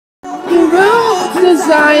to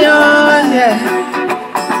Zion, yeah.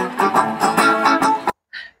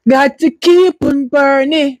 Got to keep on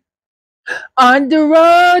burning on the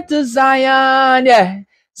road to Zion, yeah.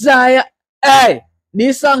 Zion, hey,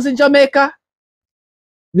 these songs in Jamaica,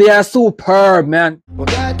 they are superb, man. We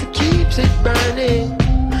got to keep it burning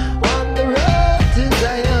on the road to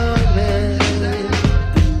Zion, man.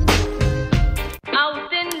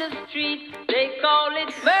 Out in the streets, they call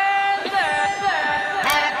it murder.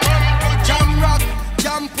 Jamrock,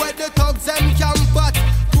 jump with the thugs and camp at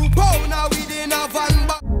 2 pound within a van.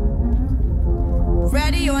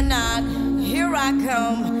 Ready or not, here I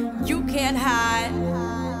come. You can't hide.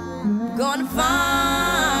 Gonna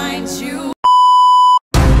find you.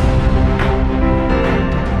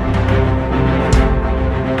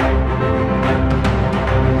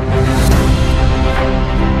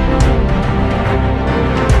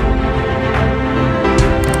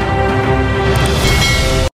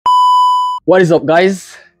 What is up,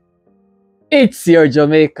 guys? It's your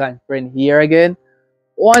Jamaican friend here again,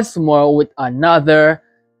 once more with another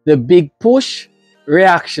The Big Push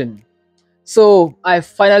reaction. So I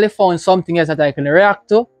finally found something else that I can react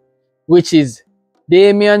to, which is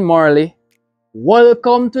Marley,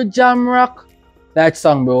 Welcome to Jamrock. That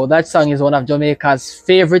song, bro, that song is one of Jamaica's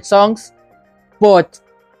favorite songs. But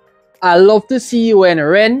I love to see when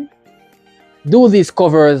Ren do these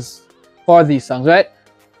covers for these songs, right?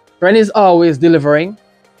 Ren is always delivering,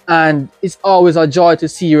 and it's always a joy to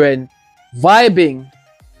see Ren vibing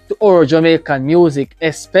to our Jamaican music,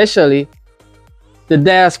 especially the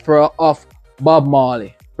diaspora of Bob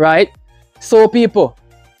Marley, right? So people,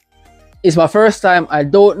 it's my first time. I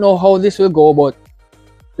don't know how this will go, but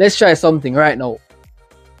let's try something right now.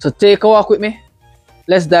 So take a walk with me.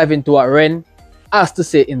 Let's dive into what Ren has to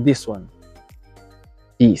say in this one.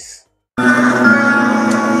 Peace.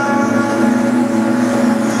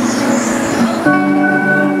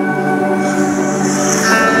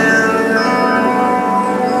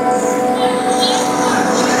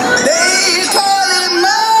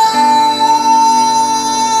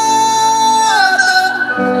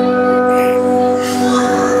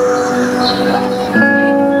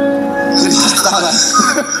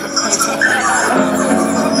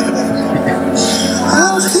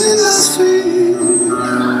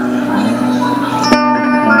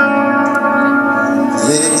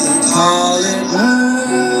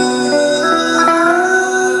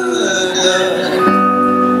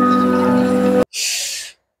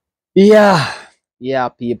 Yeah,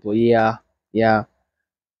 people, yeah.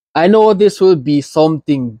 I know this will be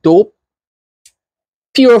something dope,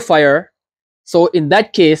 pure fire. So in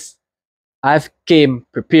that case, I've came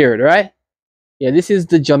prepared, right? Yeah, this is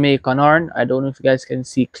the Jamaican horn. I don't know if you guys can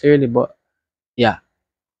see clearly, but yeah,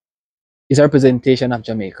 it's a representation of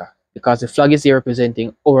Jamaica because the flag is here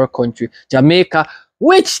representing our country, Jamaica,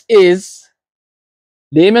 which is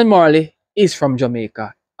Marley is from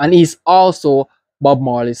Jamaica, and he's also Bob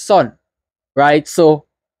Marley's son, right? So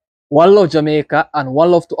one love Jamaica, and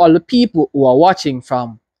one love to all the people who are watching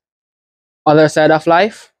from other side of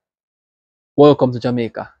life. Welcome to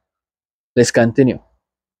Jamaica. Let's continue.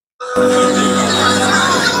 Welcome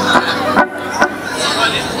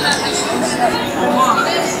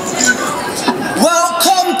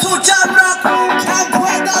to Jamrock, camp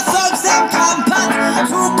where the thugs and camp at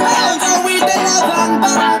 2 pounds and we did a van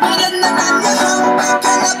back. We didn't know you come back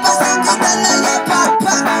and up a second and then you pop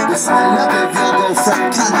back. This I love if you go from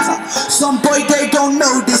cancer. Some boy they don't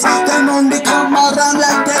know this, them only come around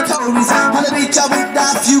like they're tourists. On the beach with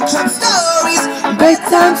a few club stories,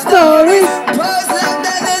 bedtime stories, boys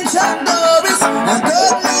London and Chuck Norris. And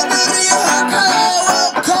don't know the real hardcore.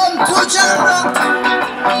 Welcome to Jamrock.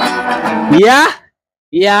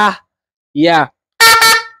 Yeah.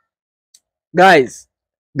 Guys,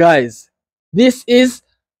 this is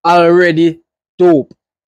already dope.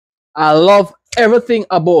 I love everything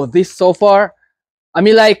about this so far. I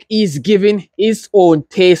mean, like, he's giving his own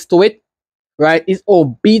taste to it, right? His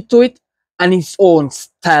own beat to it, and his own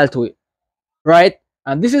style to it, right?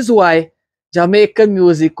 And this is why Jamaican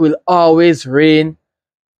music will always reign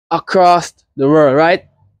across the world, right?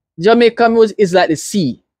 Jamaican music is like the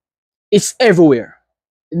sea. It's everywhere.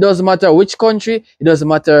 It doesn't matter which country, it doesn't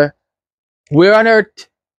matter where on earth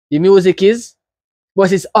the music is,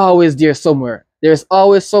 but it's always there somewhere. There's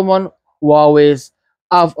always someone who always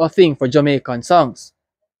have a thing for Jamaican songs,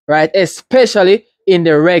 right? Especially in the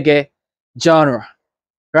reggae genre,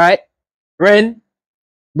 right? Ren,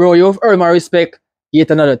 bro, you've earned my respect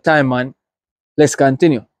yet another time, man. Let's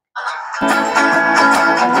continue.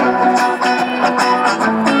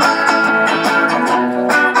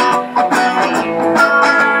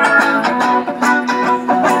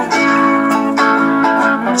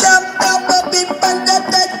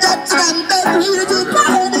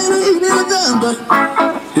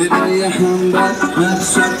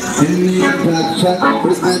 Jamaica.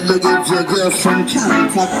 It's better give your girlfriend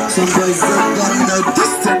contact. Some boys don't got no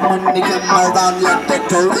distant money come around like the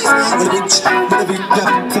tourists. But the bitch, but the bitch got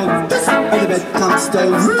to this. And the bed comes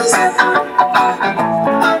stories.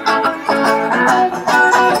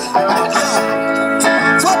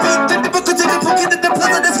 Swap it in the book, in the pocket, in the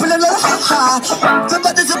plaza, this feeling like ha-ha.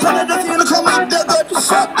 Somebody's a planet that's gonna come in the good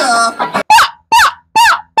fucker.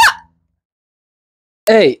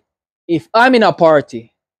 Hey, if I'm in a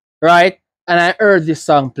party, right, and I heard this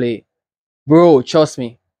song play, bro, trust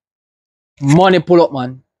me, money pull up,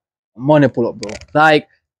 man. Money pull up, bro. Like,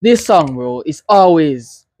 this song, bro, it's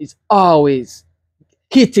always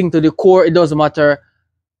hitting to the core. It doesn't matter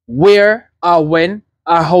where or when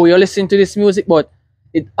or how you listen to this music, but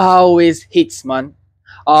it always hits, man.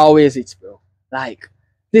 Always hits, bro. Like,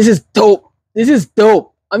 this is dope. This is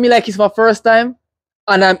dope. I mean, like, it's my first time,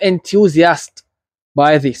 and I'm enthusiastic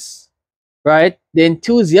by this, right? The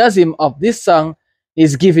enthusiasm of this song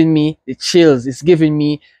is giving me the chills. It's giving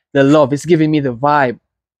me the love. It's giving me the vibe,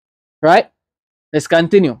 right? Let's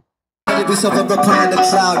continue. This up the crowd,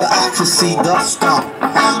 the accuracy does stop.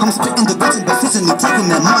 I'm spitting the beats, but isn't taking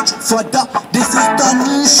that much further. This is the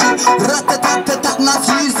new shit. Rat-a-tat-tat-tat, not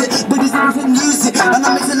use it, but it's even use it. And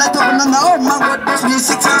I'm mixing that up and I'm like, oh my god, this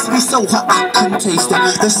music takes me so hot, I can taste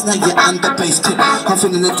it. The snare and the bass kick. I'm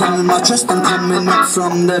feeling it in my chest. I'm coming up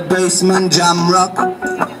from the basement, Jamrock.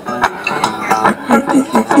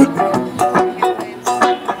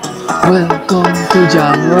 Welcome to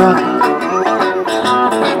Jamrock.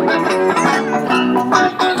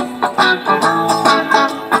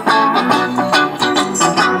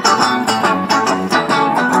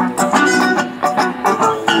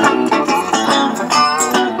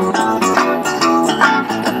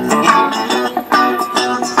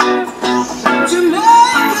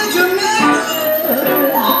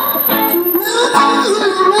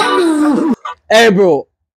 Hey, bro,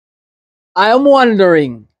 I am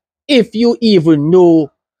wondering if you even know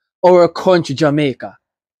our country, Jamaica.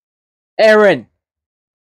 Aaron,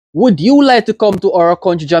 would you like to come to our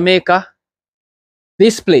country, Jamaica?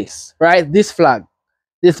 This place, right? This flag,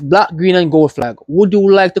 this black, green, and gold flag. Would you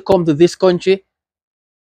like to come to this country?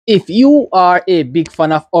 If you are a big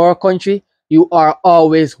fan of our country, you are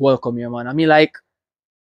always welcome here, man. I mean, like,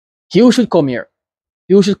 you should come here.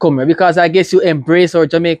 You should come here because I guess you embrace our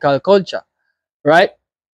Jamaican culture, right?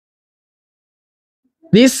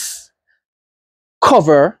 This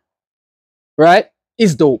cover, right,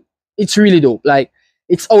 is dope. It's really dope. Like,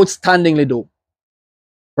 it's outstandingly dope,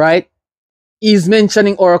 right? He's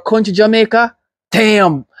mentioning our country, Jamaica.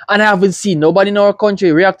 Damn. And I haven't seen nobody in our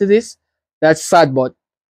country react to this. That's sad, but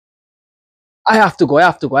I have to go. I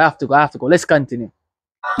have to go. I have to go. I have to go. Let's continue.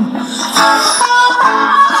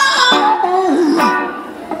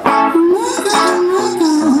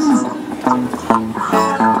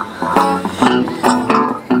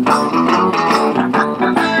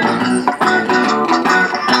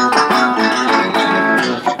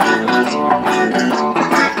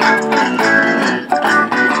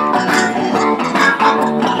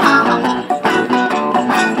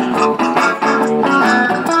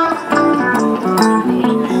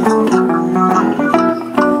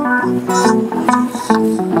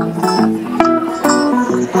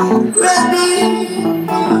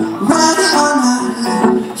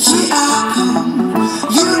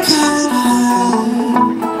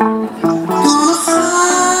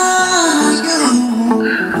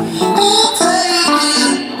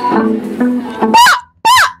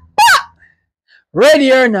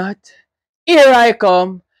 Ready or not, here I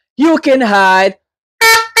come. You can hide.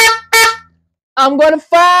 I'm gonna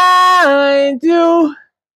find you.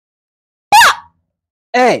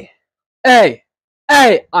 Hey, hey,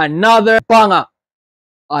 hey, another banger.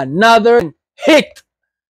 Another hit.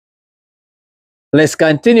 Let's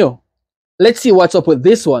continue. Let's see what's up with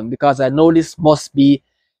this one because I know this must be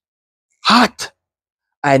hot.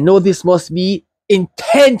 I know this must be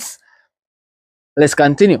intense. Let's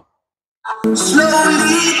continue.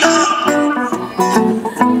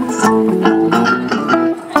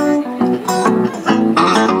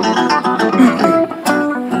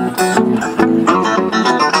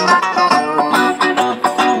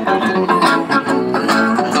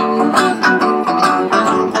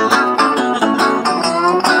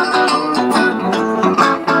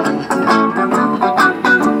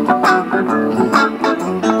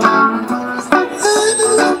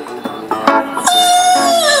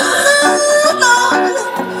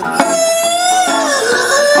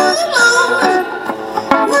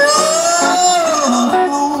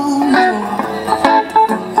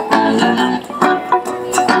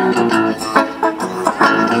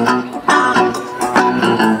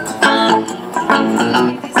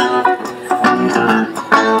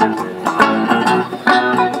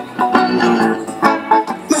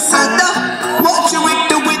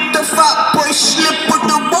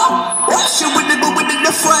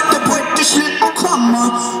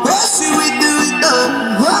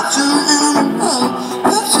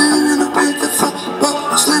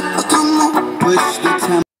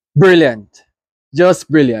 Brilliant. Just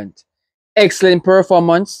brilliant. Excellent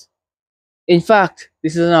performance. In fact,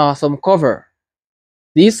 this is an awesome cover.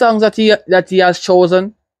 These songs that he has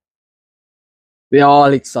chosen, they're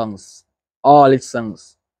all its songs. All its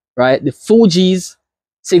songs. Right? The Fugees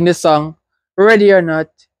sing the song, Ready or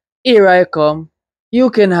Not, Here I Come,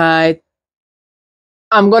 You Can Hide,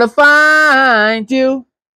 I'm gonna find you.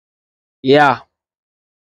 Yeah,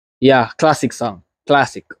 yeah, classic song.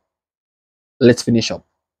 Classic. Let's finish up.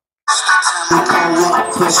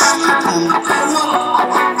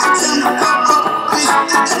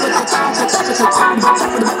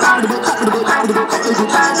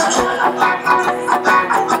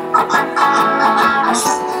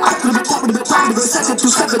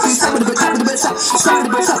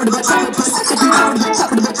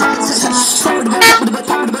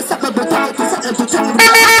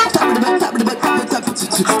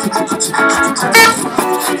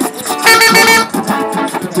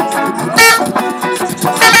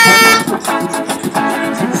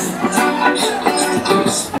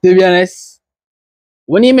 To be honest,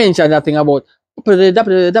 when he mentioned that thing about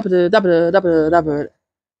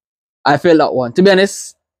I felt that one. To be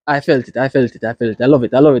honest, I felt it. I felt it. I felt it. I love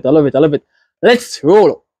it. I love it. I love it. I love it. Let's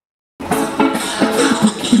roll.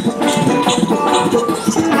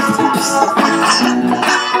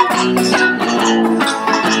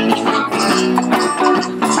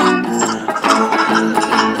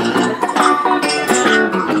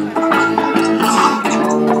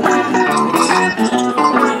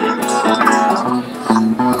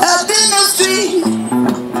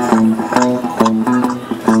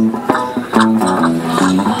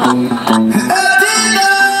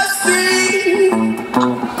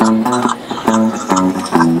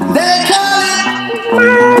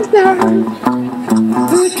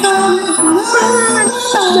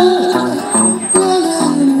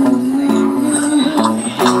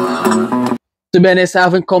 To be honest, I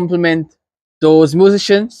haven't compliment those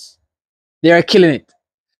musicians. They are killing it.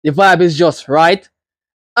 The vibe is just right,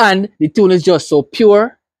 and the tune is just so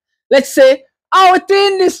pure. Let's say out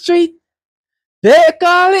in the street, they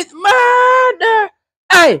call it murder.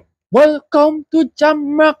 Hey, welcome to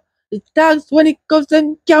Jamrock. The tags when it comes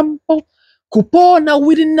in camp out. Coupon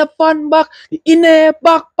within the fun back, in a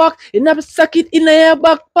backpack, in a socket in a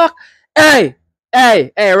backpack. Hey,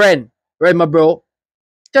 hey, Ren, my bro.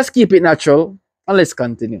 Just keep it natural and let's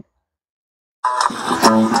continue. In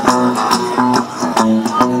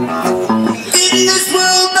this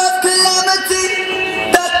world of calamity,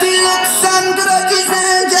 dirty looks and grudges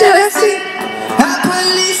and jealousy, and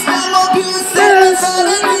police them abuse and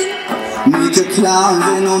authority. Make a clown,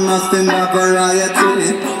 they know nothing but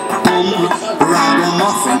variety.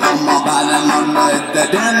 Ragamuffin, I'm a bad and I'm the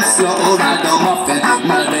dance, so ragamuffin,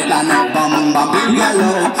 melody and a bum big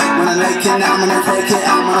yellow. When I make it, I'm gonna take it,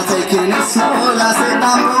 I'm gonna take it slow. I say, I'm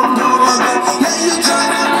gonna go, yeah, you try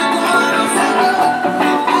to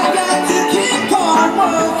I got to keep on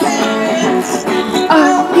working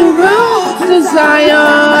on the road to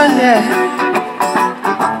Zion, yeah.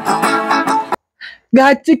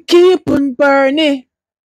 Got to keep on burning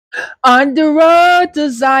on the road to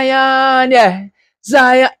Zion, yeah.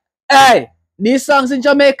 Zion. Hey, these songs in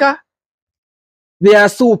Jamaica, they are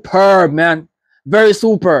superb, man. Very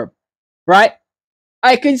superb, right?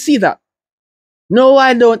 I can see that. No,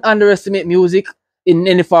 I don't underestimate music in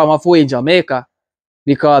any form of way in Jamaica,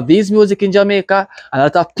 because these music in Jamaica, a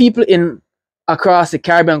lot of people in across the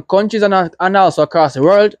Caribbean countries and also across the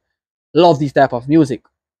world love this type of music.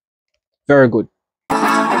 Very good.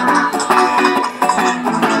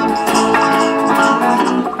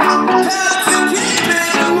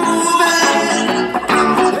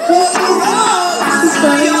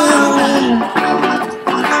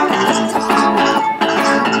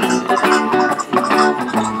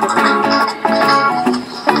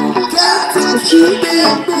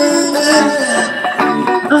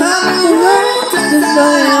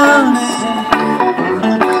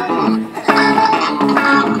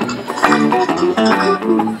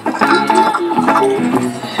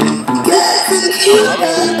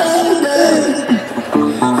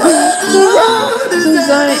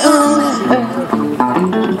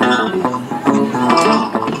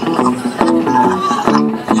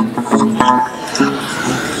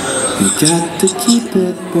 Got to keep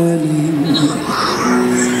it burning.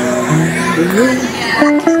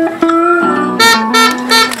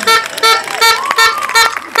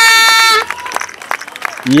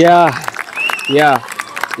 Yeah, yeah,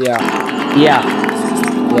 yeah.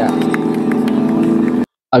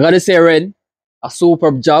 I gotta say, Ren, a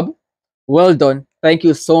superb job. Well done. Thank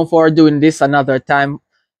you so much for doing this another time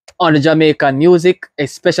on the Jamaican music,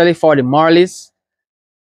 especially for the Marleys.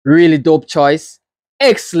 Really dope choice.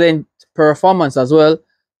 Excellent performance as well.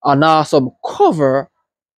 An awesome cover,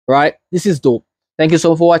 right? This is dope. Thank you so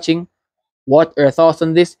much for watching. What are your thoughts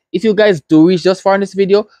on this? If you guys do reach just far in this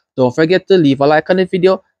video, don't forget to leave a like on the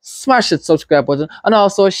video, smash the subscribe button, and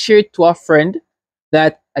also share it to a friend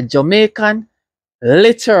that a Jamaican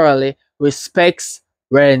literally respects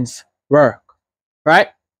Ren's work. Right?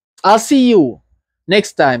 I'll see you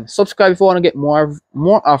next time. Subscribe if you want to get more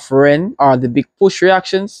of Ren or the Big Push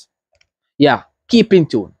reactions. Yeah, keep in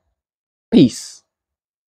tune. Peace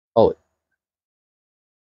out.